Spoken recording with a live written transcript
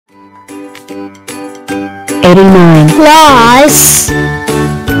89 plus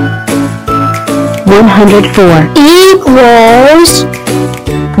 104 equals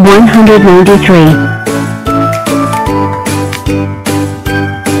 193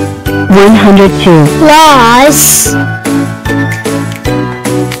 102 plus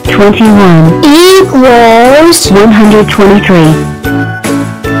 21 equals 123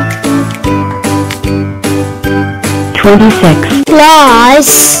 26 plus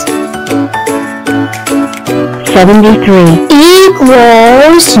 73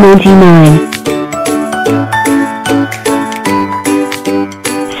 equals 99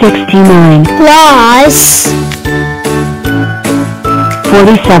 69 plus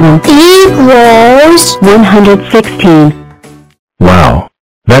 47 equals 116 Wow.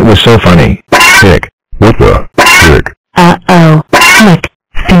 That was so funny. Dick. What the? Dick. Uh-oh. Look,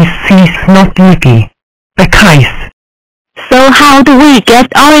 this is not Mickey. A case. So how do we get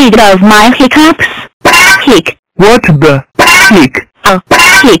rid of my hiccups? Hic. What the? Hick. Oh,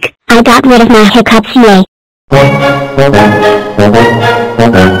 hic. I got rid of my hiccups, yay.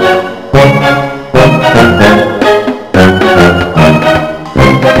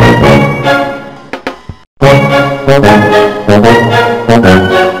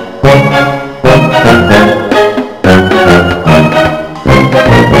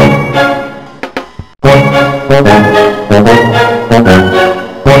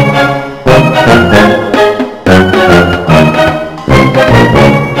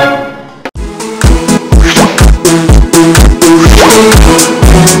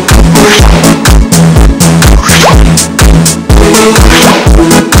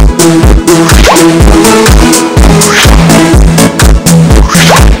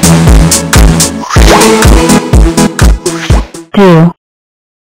 Do.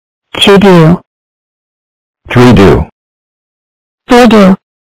 To do. 3 do. 4 do.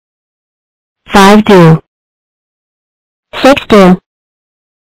 5 do. 6 do.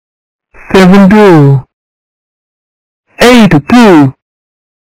 7 do. 8 do.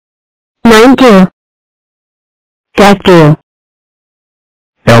 9 do. That do.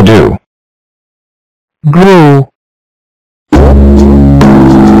 L do. Grow.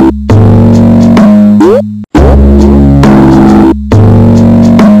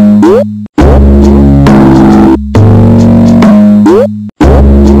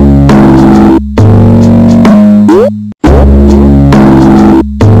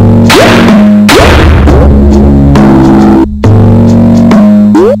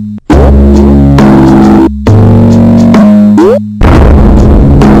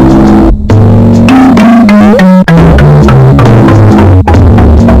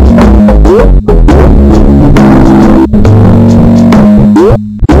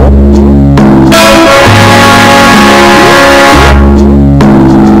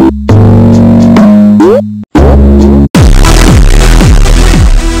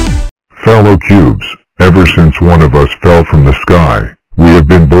 Fellow cubes, ever since one of us fell from the sky, we have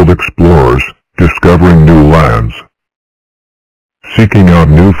been bold explorers, discovering new lands, seeking out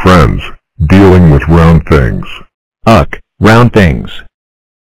new friends, dealing with round things. Round things.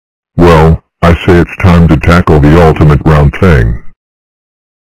 Well, I say it's time to tackle the ultimate round thing.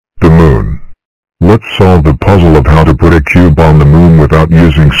 The moon. Let's solve the puzzle of how to put a cube on the moon without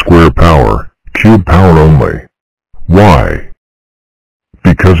using square power, cube power only. Why?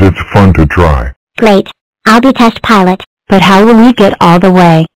 Because it's fun to try. Great. I'll be test pilot. But how will we get all the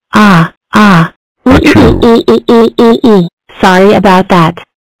way? Achoo. Sorry about that.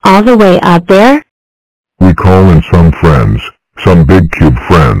 All the way up there? We call in some friends, some big cube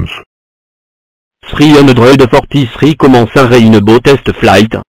friends. 343 commencerai une beau test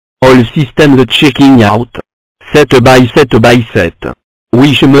flight. All systems checking out. 7 by 7 by 7.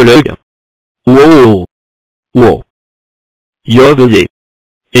 Wish me luck. Wow. Wow. Yovze.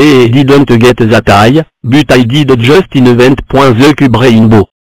 Eh, didn't get that high, but I did just invent the cube rainbow.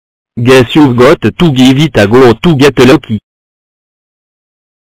 Guess you've got to give it a go to get lucky.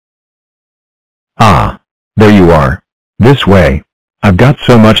 Ah, there you are. This way. I've got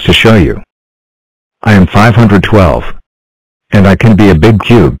so much to show you. I am 512. And I can be a big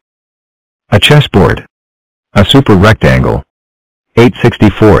cube. A chessboard. A super rectangle.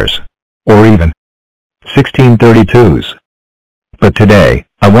 864s. Or even 1632s. But today,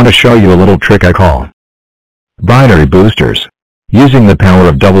 I want to show you a little trick I call binary boosters, using the power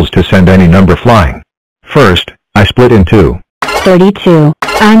of doubles to send any number flying. First, I split in 2, 32,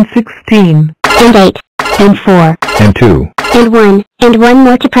 And 16. And 8. and 4. and 2. And 1. And 1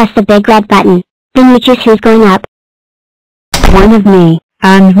 more to press the big red button. Then you choose who's going up. One of me,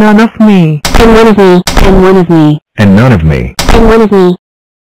 And none of me. And 1 of me. and one of me. And none of me. And 1 of me.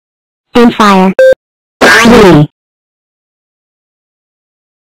 And fire. 3.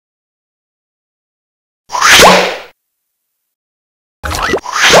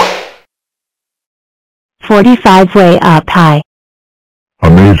 45 way up high.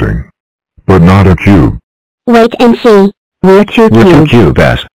 Amazing. But not a cube. Wait and see. We're two With a cubes. cube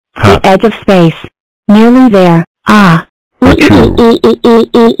S. The edge of space. Nearly there. Ah. A cube.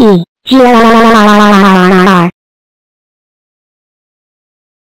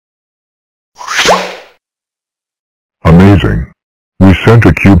 Amazing. We sent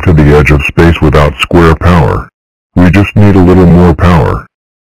a cube to the edge of space without square power. We just need a little more power.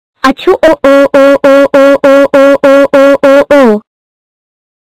 Achoo, oh, oh, oh, oh, oh, oh, oh, oh, oh, oh, oh.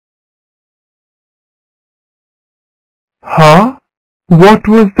 Huh? What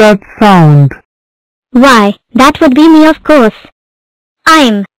was that sound? Why, that would be me, of course.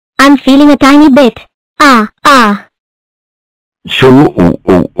 I'm feeling a tiny bit. Wow,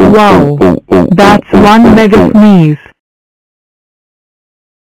 that's one mega sneeze.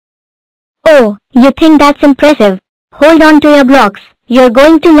 Oh, you think that's impressive? Hold on to your blocks. You're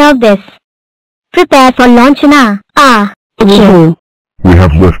going to love this. Prepare for launch now. Achoo. We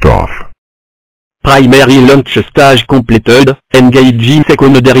have liftoff. Primary launch stage completed, engaging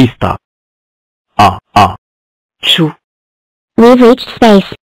secondary star. Choo. We've reached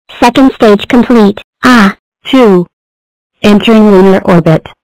space. Second stage complete. 2. Entering lunar orbit.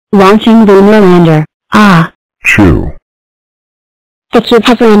 Launching lunar lander. Chew. The cube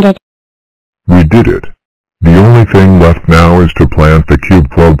has landed. We did it. The only thing left now is to plant the Cube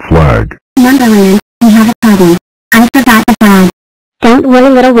Club flag. Numberland, we have a problem. I forgot the flag. Don't worry,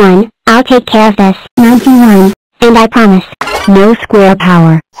 little one. I'll take care of this. 91. And I promise. No square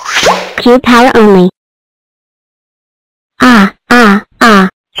power. Cube power only.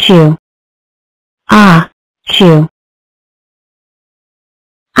 Chew. Chew.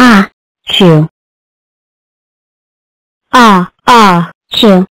 Chew.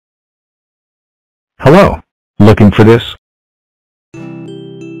 Chew. Hello. Looking for this?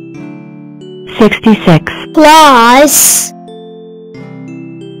 66. Plus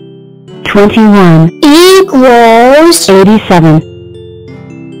 21. equals 87.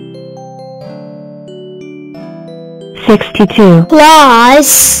 62.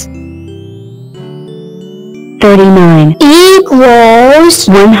 plus 39. equals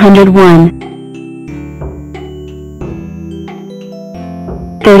 101.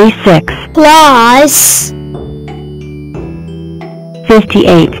 36. plus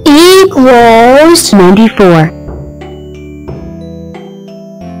 58. equals 94.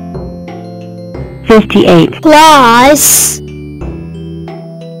 58. plus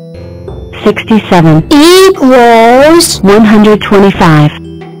 67. equals 125.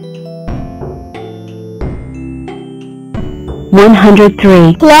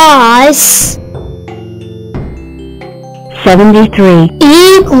 103. plus 73.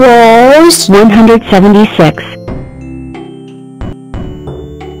 equals 176.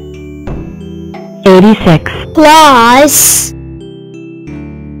 86. plus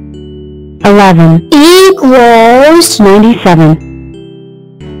 11. equals 97.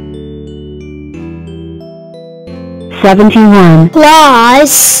 71.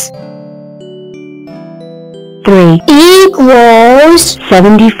 plus 3. equals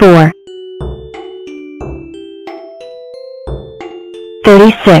 74.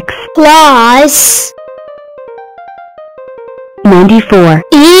 36. plus 94.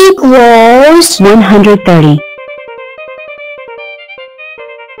 equals 130.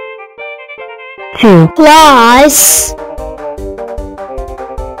 2. plus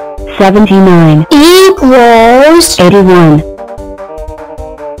 79. equals 81.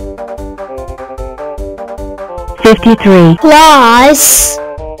 53. plus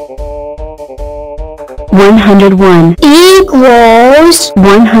 101. equals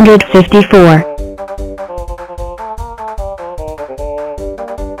 154.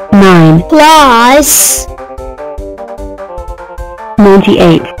 9. plus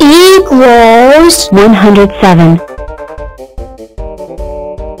 98. equals 107.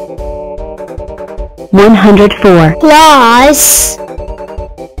 104. plus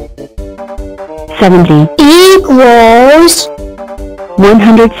 70. equals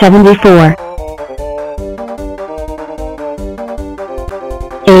 174.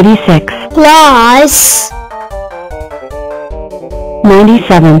 86. plus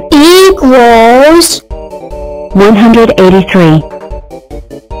 97. equals 183.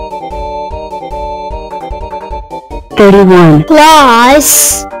 31.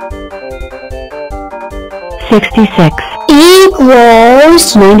 plus 66.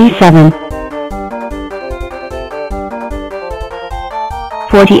 equals 97.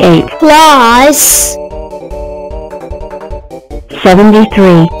 48. plus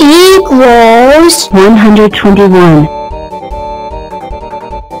 73 equals 121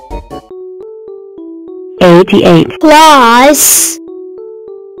 88 plus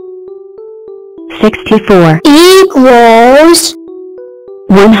 64 equals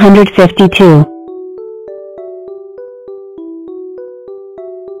 152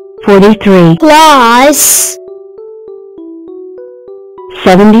 43 plus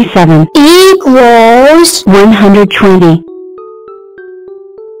 77 equals 120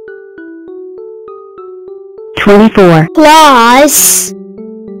 24 plus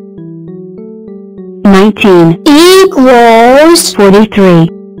 19 equals 43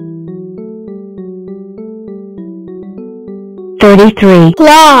 33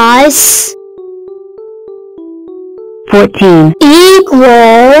 plus 14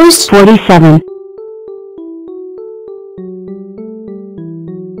 equals 47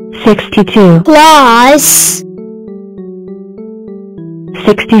 62 plus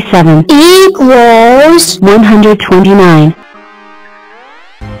 67 equals 129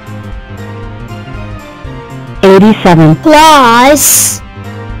 87 plus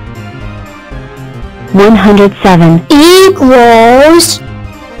 107 equals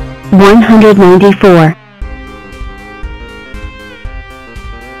 194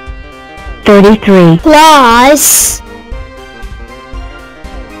 33 plus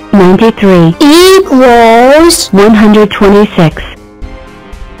 93 equals 126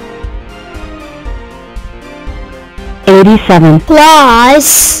 87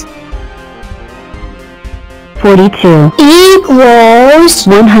 plus 42 equals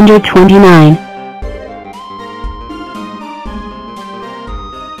 129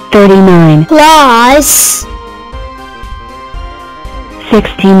 39 plus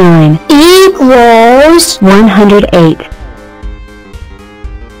 69 equals 108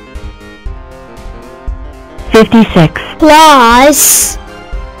 56 plus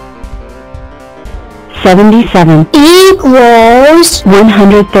 77 equals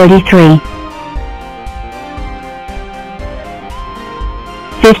 133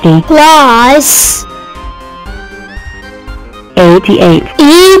 50 plus 88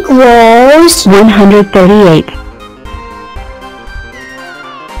 equals 138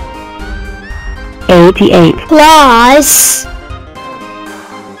 88 plus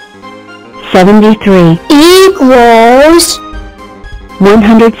 73 equals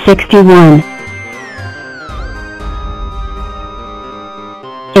 161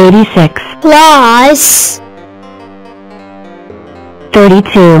 86 plus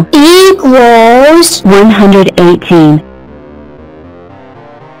 32 equals 118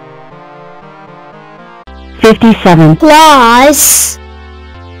 57 plus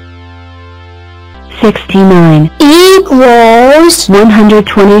 69 equals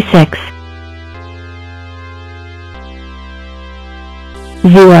 126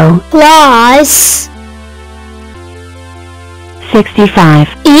 0 plus 65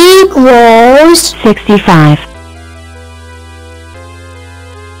 equals 65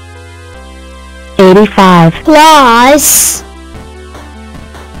 85 plus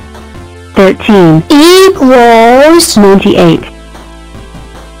 13 equals 98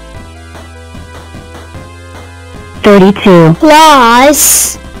 32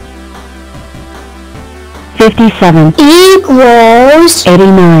 plus 57 equals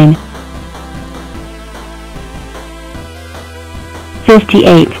 89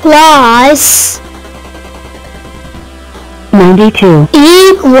 58 plus 92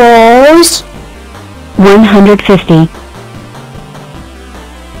 equals 150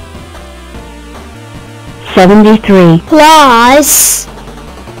 73 plus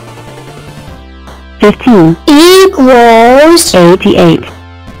 15 equals 88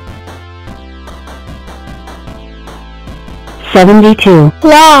 72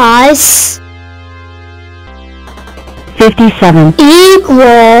 plus 57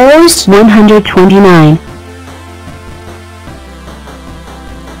 equals 129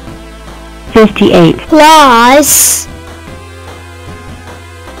 58 plus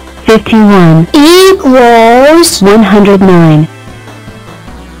 51 equals 109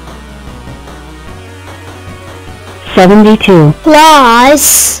 72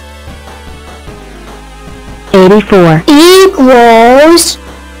 plus 84 equals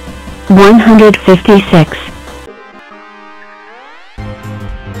 156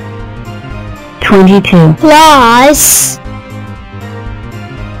 22 plus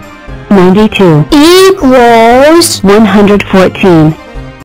 92 equals 114